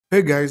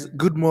Hey guys,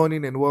 good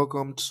morning and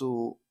welcome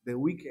to the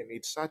weekend.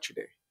 It's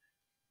Saturday,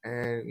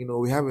 and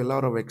we have a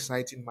lot of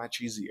exciting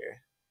matches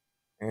here,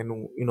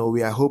 and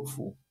we are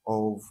hopeful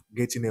of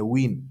getting a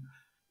win.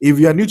 If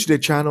you are new to the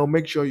channel,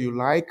 make sure you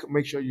like,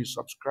 make sure you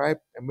subscribe,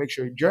 and make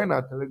sure you join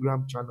our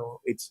Telegram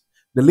channel. It's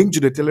the link to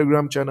the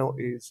Telegram channel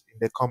is in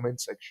the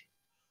comment section.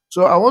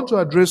 So I want to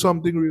address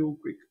something real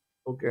quick.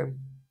 Okay,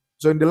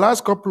 so in the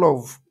last couple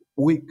of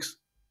weeks,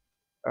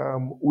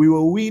 we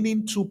were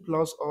winning two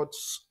plus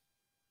odds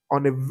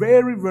on a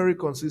very, very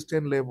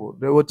consistent level.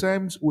 There were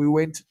times we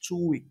went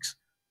 2 weeks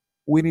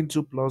winning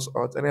two plus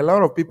odds, and a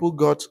lot of people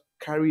got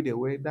carried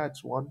away.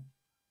 That's one,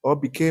 or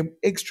became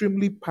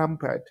extremely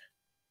pampered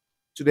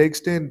to the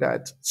extent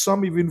that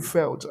some even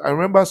felt. I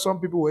remember some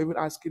people were even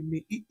asking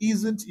me,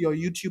 Isn't your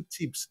YouTube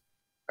tips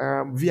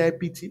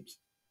VIP tips?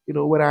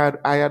 When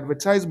I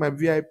advertised my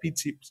VIP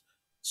tips,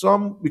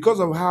 some,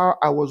 because of how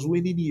I was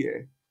winning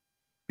here,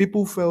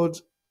 people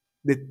felt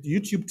the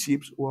YouTube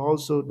tips were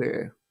also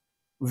the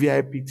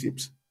VIP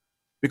tips.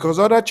 Because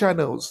other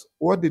channels,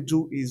 what they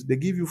do is they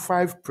give you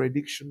five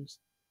predictions,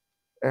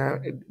 uh,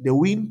 they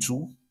win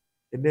two,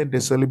 and then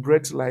they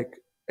celebrate like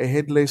a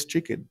headless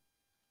chicken.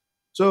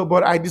 So,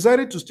 but I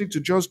decided to stick to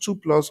just two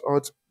plus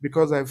odds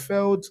because I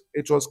felt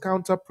it was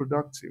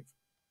counterproductive,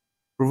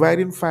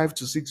 providing 5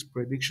 to 6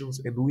 predictions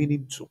and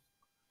winning two.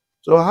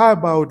 So, how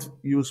about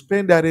you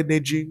spend that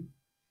energy,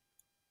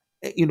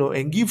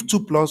 and give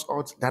two plus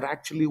odds that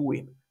actually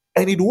win?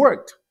 And it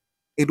worked.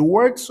 It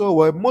worked so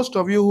well. Most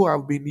of you who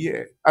have been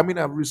here, I mean,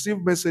 I've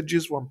received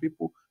messages from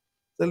people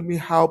tell me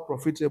how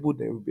profitable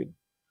they've been.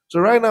 So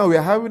right now we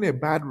are having a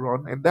bad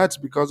run, and that's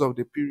because of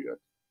the period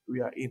we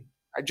are in.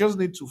 I just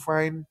need to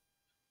find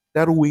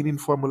that winning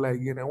formula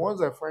again. And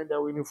once I find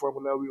that winning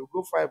formula, we'll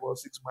go 5 or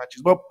 6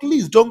 matches. But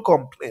please don't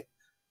complain.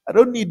 I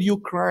don't need you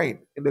crying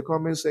in the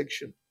comment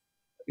section.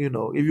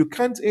 If you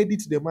can't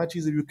edit the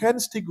matches, if you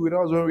can't stick with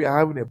us when we are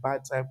having a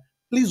bad time,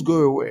 please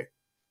go away.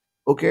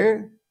 Okay?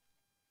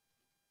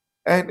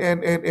 And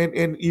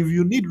if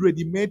you need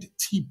ready-made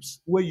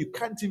tips where you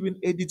can't even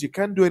edit, you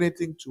can't do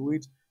anything to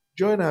it,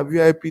 join our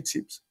VIP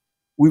tips.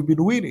 We've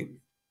been winning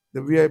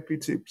the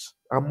VIP tips,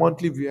 our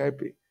monthly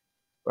VIP,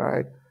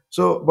 right?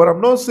 So, but I'm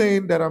not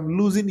saying that I'm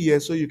losing here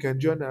so you can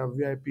join our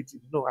VIP tips.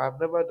 No, I've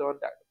never done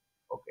that.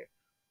 Okay.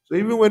 So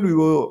even when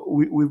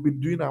we've been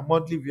doing our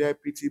monthly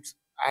VIP tips,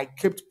 I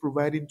kept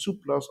providing two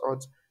plus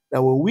odds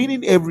that were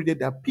winning every day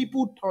that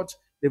people thought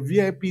the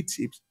VIP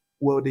tips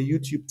were the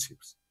YouTube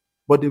tips.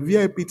 But the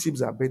VIP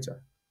tips are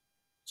better.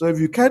 So if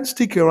you can't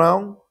stick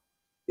around,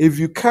 if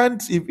you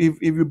can't,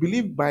 if you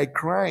believe by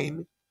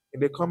crying in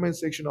the comment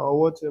section or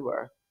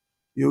whatever,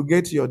 you'll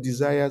get your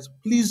desires,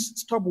 please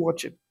stop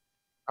watching.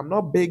 I'm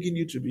not begging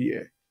you to be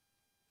here.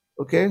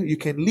 Okay? You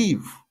can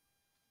leave.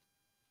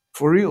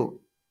 For real.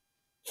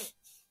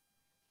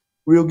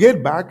 We'll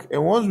get back,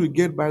 and once we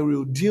get back,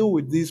 we'll deal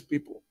with these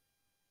people.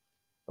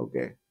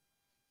 Okay.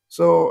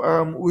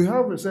 So we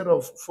have a set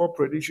of four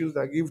predictions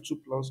that give two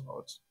plus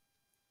odds.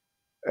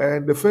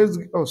 And the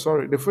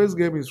first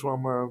game is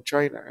from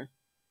China.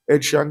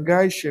 It's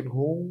Shanghai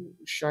Shenhong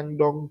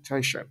Shandong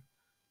Taishan.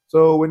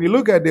 So when you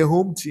look at the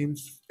home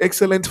teams,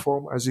 excellent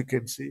form as you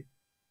can see.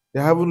 They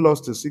haven't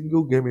lost a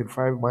single game in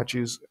 5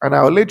 matches, and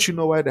I'll let you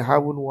know why they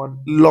haven't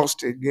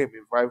lost a game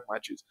in 5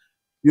 matches.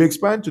 You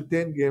expand to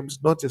 10 games,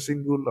 not a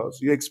single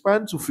loss. You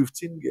expand to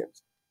 15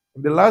 games.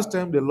 And the last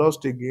time they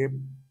lost a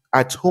game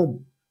at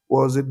home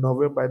was in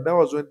November, and that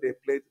was when they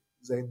played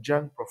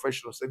Zhejiang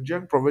Professional.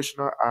 Zhejiang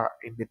Professional are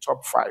in the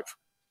top five,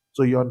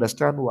 so you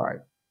understand why.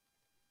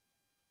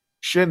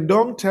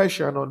 Shendong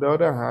Taishan, on the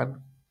other hand,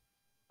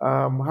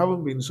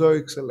 haven't been so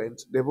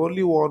excellent. They've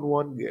only won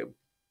one game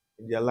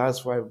in their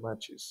last 5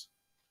 matches.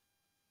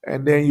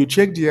 And then you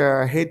check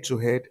their head to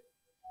head,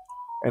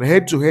 and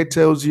head to head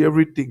tells you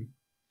everything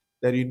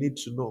that you need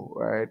to know,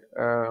 right?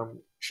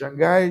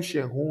 Shanghai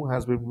Shenhong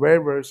has been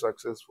very, very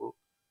successful,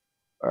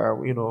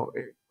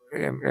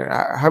 and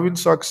having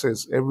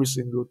success every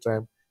single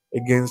time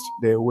against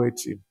the away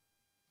team.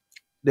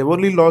 They've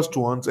only lost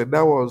once, and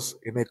that was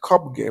in a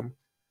cup game.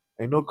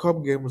 I know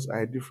cup games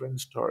are a different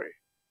story.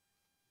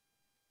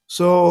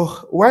 So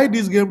why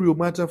this game will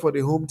matter for the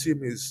home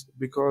team is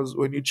because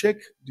when you check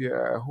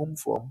their home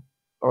form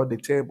or the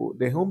table,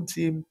 the home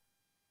team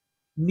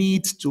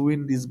needs to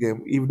win this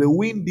game. If they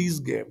win this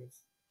game,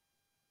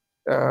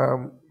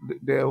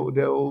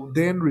 they'll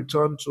then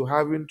return to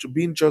having to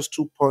being just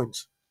 2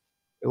 points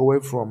away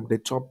from the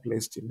top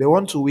place team. They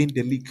want to win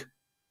the league,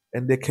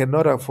 and they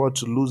cannot afford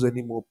to lose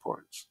any more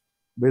points.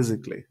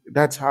 Basically,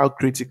 that's how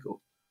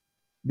critical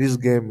this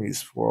game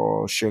is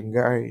for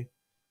Shanghai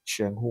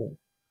Shenhua.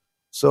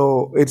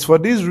 So it's for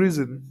this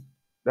reason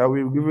that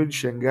we've given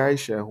Shanghai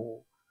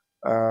Shenhua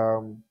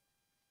um,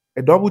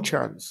 a double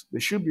chance. They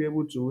should be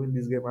able to win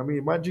this game. I mean,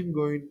 imagine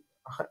going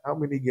how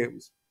many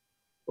games?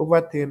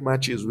 Over 10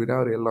 matches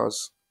without a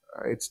loss.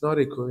 It's not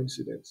a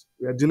coincidence.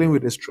 We are dealing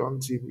with a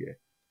strong team here.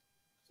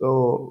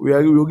 So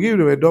we'll give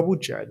them a double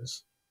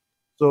chance.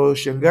 So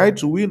Shanghai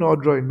to win or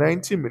draw in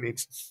 90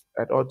 minutes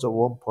at odds of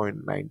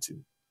 1.19.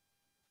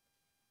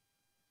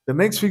 The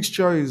next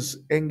fixture is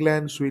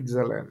England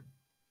Switzerland,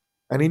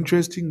 an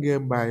interesting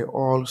game by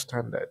all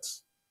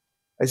standards.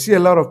 I see a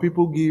lot of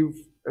people give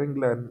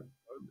England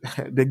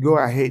the go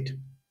ahead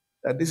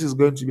that this is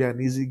going to be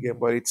an easy game,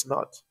 but it's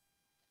not.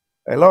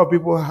 A lot of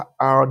people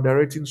are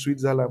underrating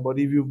Switzerland, but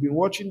if you've been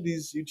watching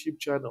this YouTube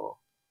channel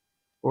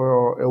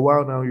for a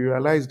while now, you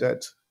realize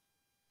that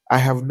I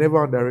have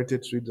never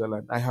underrated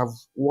Switzerland. I have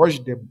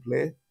watched them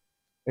play,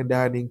 and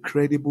they're an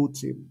incredible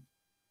team.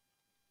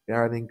 They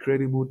are an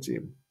incredible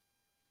team.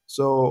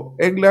 So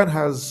England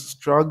has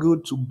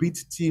struggled to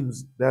beat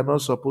teams they're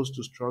not supposed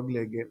to struggle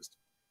against.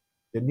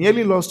 They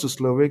nearly lost to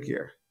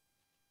Slovakia.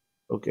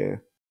 Okay.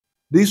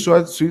 This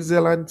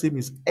Switzerland team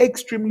is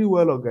extremely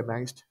well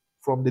organized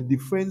from the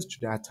defense to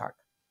the attack.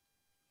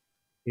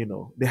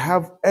 They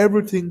have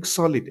everything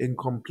solid and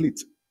complete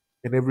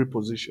in every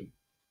position,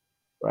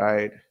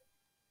 right?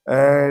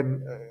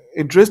 And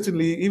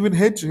interestingly, even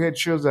head to head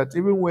shows that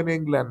even when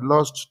England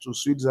lost to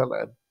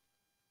Switzerland,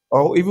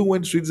 or even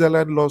when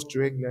Switzerland lost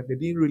to England, they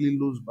didn't really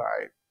lose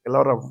by a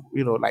lot of,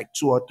 like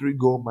 2 or 3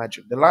 goal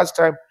margin. The last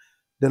time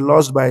they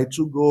lost by a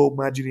 2 goal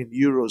margin in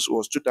Euros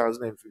was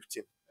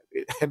 2015.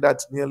 And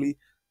that's nearly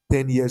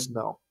 10 years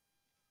now.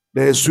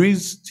 The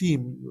Swiss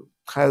team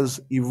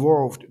has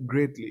evolved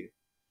greatly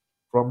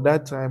from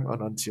that time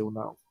on until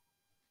now.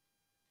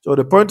 So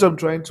the point I'm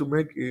trying to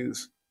make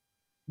is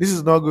this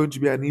is not going to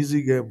be an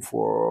easy game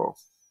for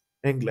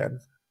England.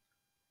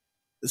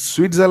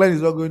 Switzerland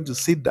is not going to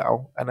sit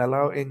down and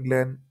allow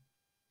England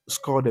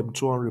score them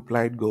 2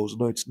 unreplied goals.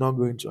 No, it's not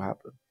going to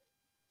happen.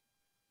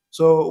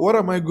 So what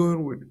am I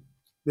going with?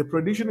 The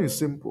prediction is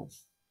simple.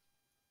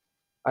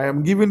 I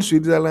am giving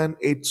Switzerland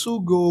a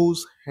 2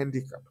 goals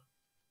handicap.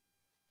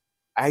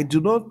 I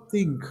do not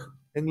think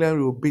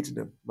England will beat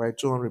them by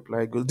 2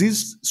 unreplied goals.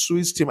 This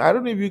Swiss team, I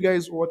don't know if you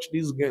guys watch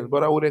these games,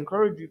 but I would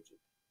encourage you to.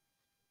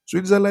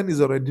 Switzerland is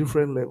on a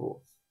different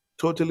level,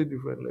 totally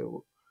different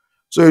level.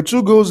 So a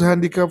 2 goals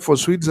handicap for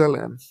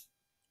Switzerland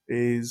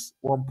is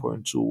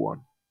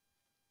 1.21.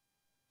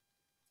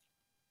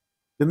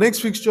 The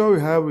next fixture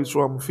we have is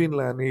from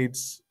Finland.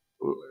 It's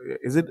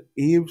is it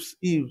Eves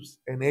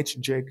and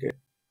HJK.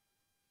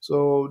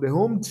 So the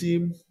home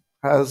team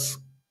has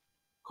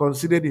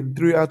conceded in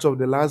 3 out of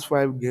the last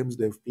 5 games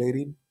they've played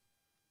in,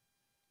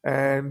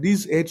 and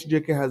this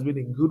HJK has been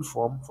in good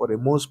form for the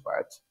most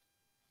part.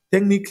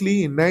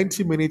 Technically, in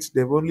 90 minutes,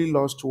 they've only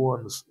lost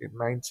once in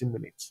 90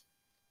 minutes,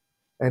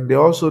 and they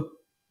also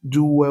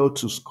do well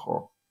to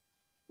score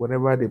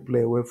whenever they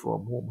play away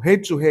from home.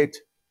 Head to head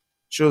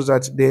shows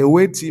that the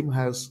away team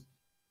has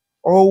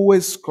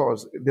always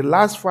scores. The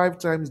last 5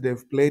 times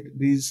they've played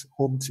this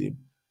home team,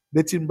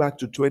 dating back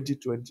to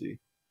 2020,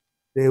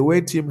 the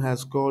away team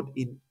has scored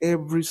in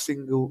every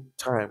single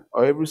time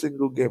or every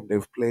single game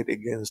they've played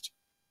against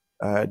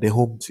the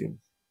home team.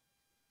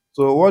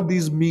 So what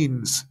this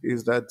means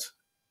is that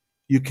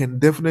you can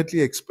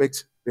definitely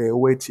expect the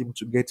away team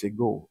to get a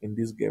goal in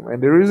this game.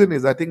 And the reason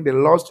is I think they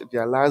lost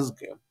their last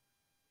game.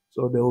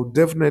 So they will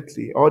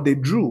definitely, or they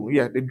drew,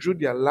 yeah, they drew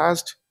their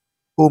last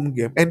home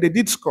game and they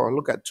did score.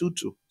 Look at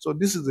 2-2. So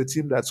this is a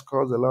team that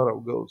scores a lot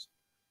of goals.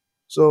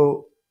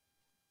 So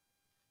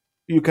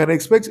you can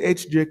expect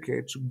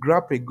HJK to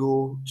grab a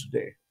goal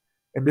today.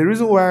 And the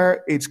reason why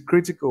it's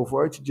critical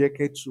for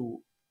HJK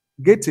to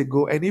get a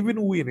goal and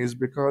even win is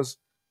because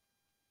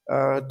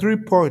 3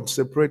 points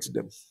separate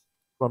them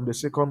from the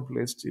second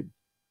place team.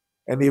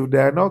 And if they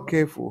are not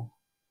careful,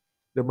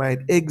 they might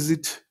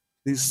exit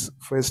this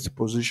first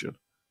position.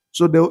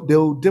 So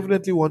they'll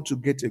definitely want to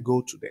get a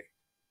goal today.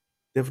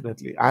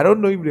 Definitely. I don't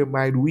know if they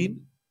might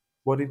win,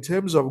 but in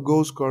terms of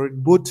goal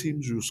scoring, both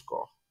teams will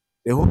score.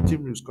 The home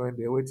team will score and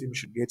the away team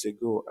should get a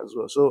goal as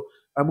well. So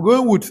I'm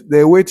going with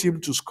the away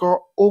team to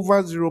score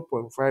over zero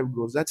point 0.5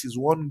 goals. That is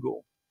 1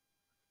 goal.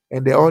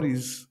 And the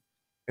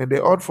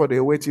odd for the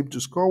away team to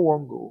score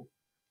 1 goal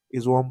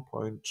is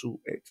 1.28.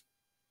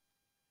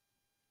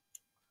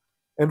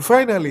 And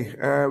finally,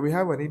 we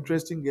have an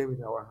interesting game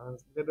in our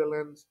hands.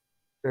 Netherlands,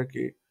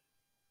 Turkey.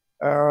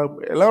 A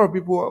lot of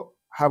people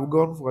have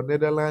gone for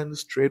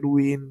Netherlands trade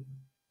win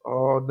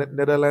or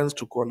Netherlands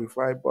to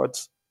qualify,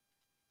 but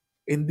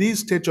in this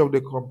stage of the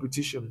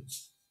competition,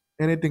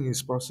 anything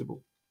is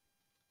possible.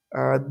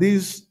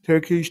 This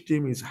Turkish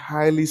team is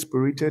highly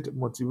spirited,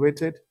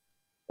 motivated,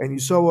 and you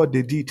saw what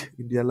they did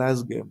in their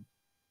last game.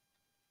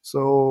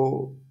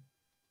 So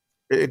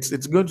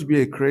it's going to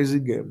be a crazy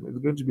game. It's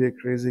going to be a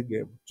crazy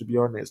game, to be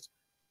honest.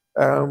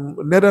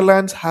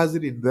 Netherlands has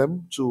it in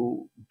them,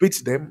 to beat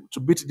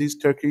this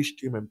Turkish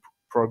team and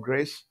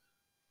progress.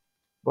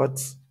 But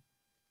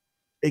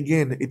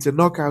again, it's a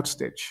knockout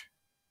stage.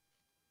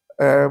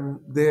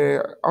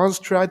 The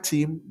Austria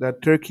team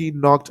that Turkey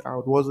knocked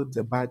out wasn't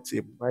a bad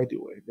team, by the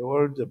way. They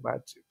weren't a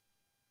bad team.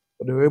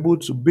 But they were able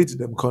to beat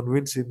them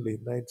convincingly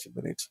in 90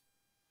 minutes.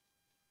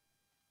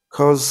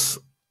 Because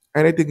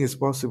anything is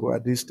possible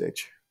at this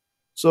stage.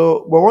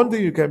 So, but one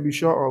thing you can be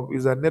sure of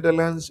is that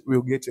Netherlands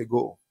will get a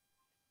goal.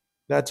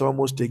 That's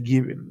almost a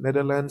given.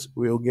 Netherlands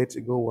will get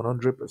a goal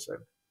 100%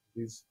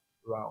 this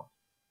round.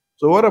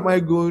 So, what am I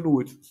going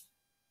with?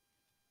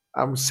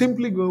 I'm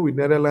simply going with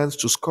Netherlands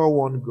to score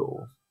one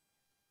goal.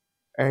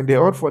 And the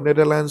odd for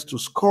Netherlands to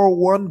score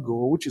one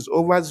goal, which is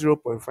over zero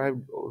point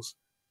 0.5 goals,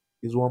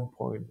 is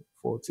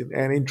 1.14.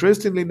 And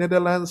interestingly,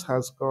 Netherlands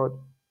has scored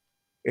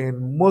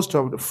in most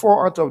of the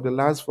four out of the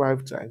last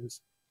five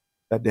times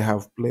that they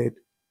have played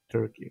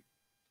Turkey.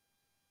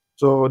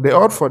 So the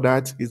odd for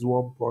that is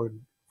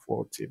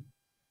 1.14.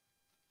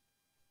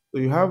 So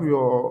you have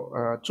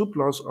your 2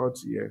 plus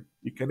odds here.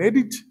 You can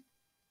edit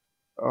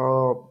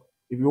uh,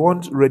 if you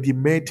want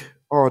ready-made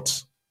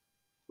odds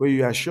where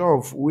you are sure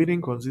of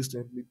winning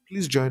consistently.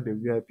 Please join the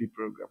VIP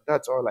program.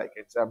 That's all I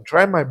can say. I'm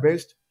trying my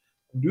best.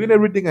 I'm doing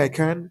everything I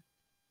can,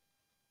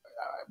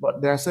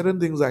 but there are certain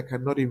things I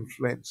cannot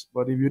influence.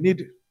 But if you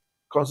need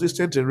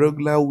consistent and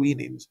regular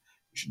winnings,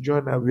 you should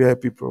join our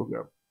VIP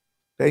program.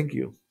 Thank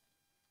you.